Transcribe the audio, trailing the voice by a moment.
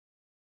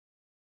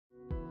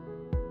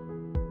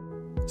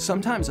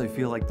Sometimes I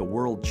feel like the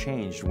world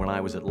changed when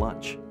I was at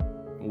lunch.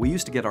 We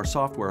used to get our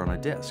software on a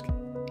disk.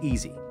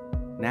 Easy.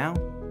 Now,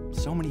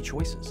 so many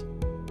choices.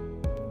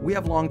 We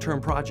have long-term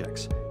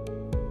projects.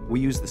 We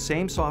use the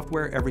same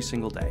software every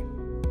single day.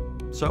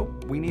 So,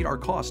 we need our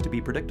costs to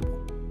be predictable.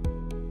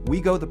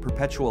 We go the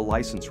perpetual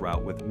license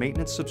route with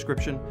maintenance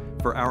subscription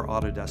for our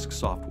Autodesk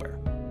software.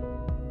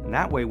 And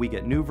that way we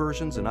get new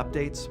versions and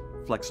updates,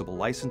 flexible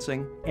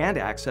licensing, and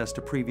access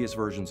to previous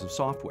versions of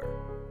software.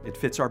 It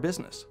fits our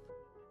business.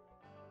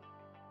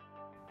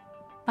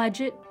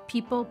 Budget,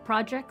 people,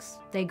 projects,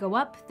 they go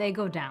up, they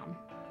go down.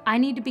 I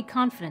need to be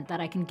confident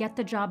that I can get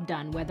the job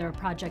done whether a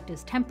project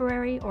is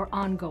temporary or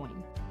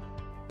ongoing.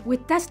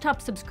 With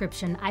desktop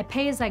subscription, I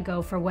pay as I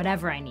go for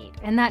whatever I need,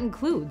 and that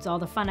includes all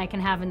the fun I can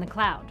have in the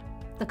cloud.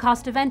 The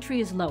cost of entry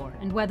is lower,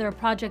 and whether a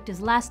project is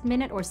last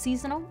minute or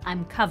seasonal,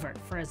 I'm covered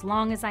for as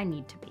long as I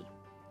need to be.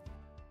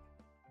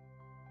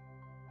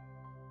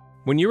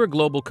 When you're a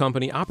global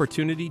company,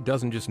 opportunity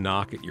doesn't just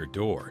knock at your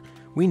door.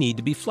 We need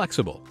to be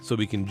flexible so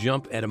we can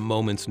jump at a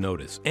moment's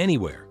notice,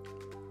 anywhere.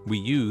 We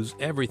use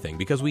everything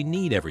because we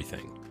need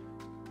everything.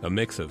 A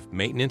mix of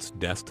maintenance,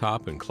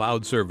 desktop, and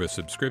cloud service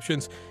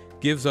subscriptions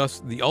gives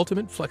us the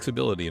ultimate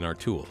flexibility in our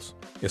tools,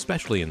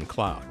 especially in the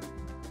cloud.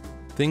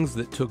 Things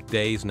that took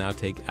days now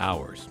take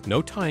hours.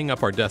 No tying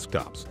up our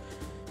desktops.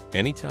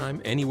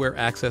 Anytime, anywhere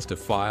access to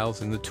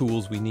files and the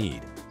tools we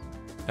need.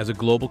 As a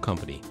global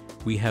company,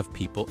 we have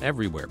people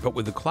everywhere, but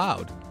with the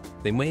cloud,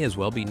 they may as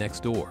well be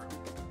next door.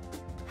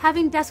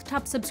 Having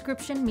desktop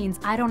subscription means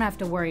I don't have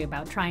to worry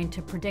about trying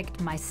to predict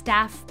my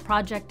staff,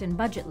 project, and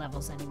budget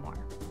levels anymore.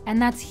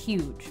 And that's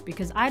huge,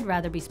 because I'd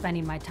rather be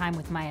spending my time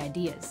with my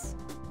ideas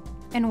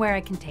and where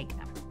I can take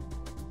them.